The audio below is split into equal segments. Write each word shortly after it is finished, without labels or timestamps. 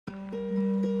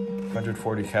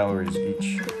140 calories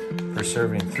each per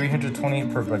serving, 320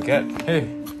 per baguette. Hey,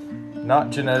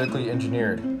 not genetically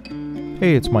engineered.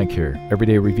 Hey, it's Mike here.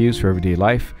 Everyday reviews for everyday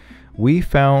life. We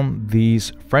found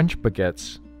these French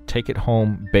baguettes, take it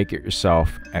home, bake it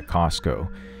yourself at Costco.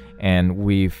 And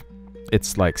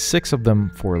it's like 6 of them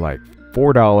for like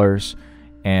 $4,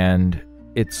 and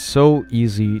it's so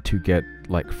easy to get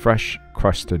like fresh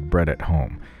crusted bread at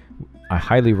home. I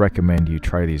highly recommend you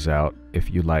try these out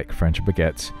if you like French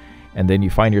baguettes. And then you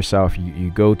find yourself,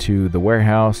 you go to the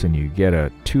warehouse and you get a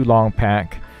too long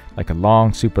pack, like a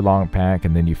long, super long pack,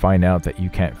 and then you find out that you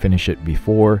can't finish it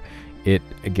before it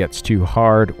gets too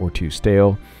hard or too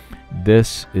stale.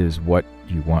 This is what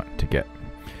you want to get.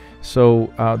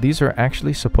 So these are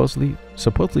actually supposedly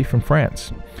from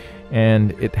France,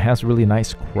 and it has really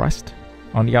nice crust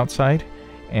on the outside,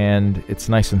 and it's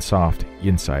nice and soft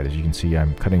inside. As you can see,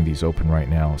 I'm cutting these open right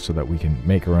now so that we can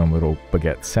make our own little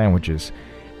baguette sandwiches,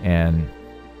 and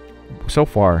so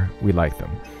far we like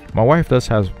them. My wife does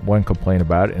have one complaint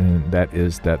about it, and that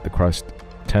is that the crust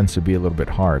tends to be a little bit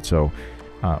hard. So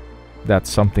that's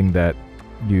something that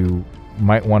you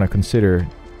might want to consider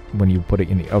when you put it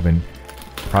in the oven,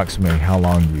 approximately how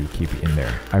long you keep it in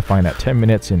there. I find that 10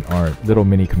 minutes in our little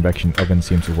mini convection oven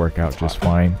seems to work out just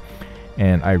fine,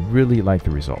 and I really like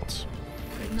the results.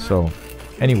 So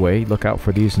anyway, look out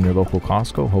for these in your local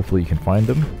Costco. Hopefully you can find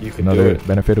them. Another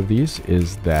benefit of these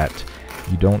is that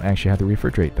you don't actually have to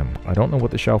refrigerate them. I don't know what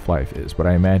the shelf life is, but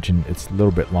I imagine it's a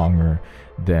little bit longer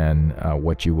than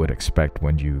what you would expect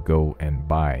when you go and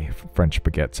buy French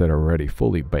baguettes that are already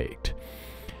fully baked.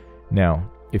 Now,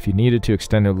 if you needed to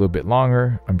extend it a little bit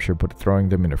longer, I'm sure throwing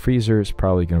them in a freezer is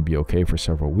probably going to be okay for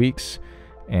several weeks.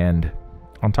 And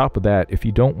on top of that, if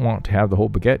you don't want to have the whole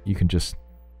baguette, you can just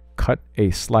cut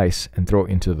a slice and throw it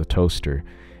into the toaster,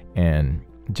 and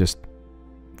just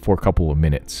for a couple of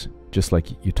minutes, just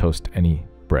like you toast any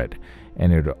bread,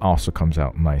 and it also comes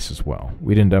out nice as well.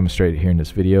 We didn't demonstrate it here in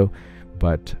this video,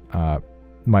 but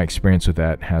my experience with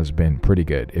that has been pretty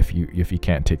good if you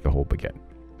can't take the whole baguette.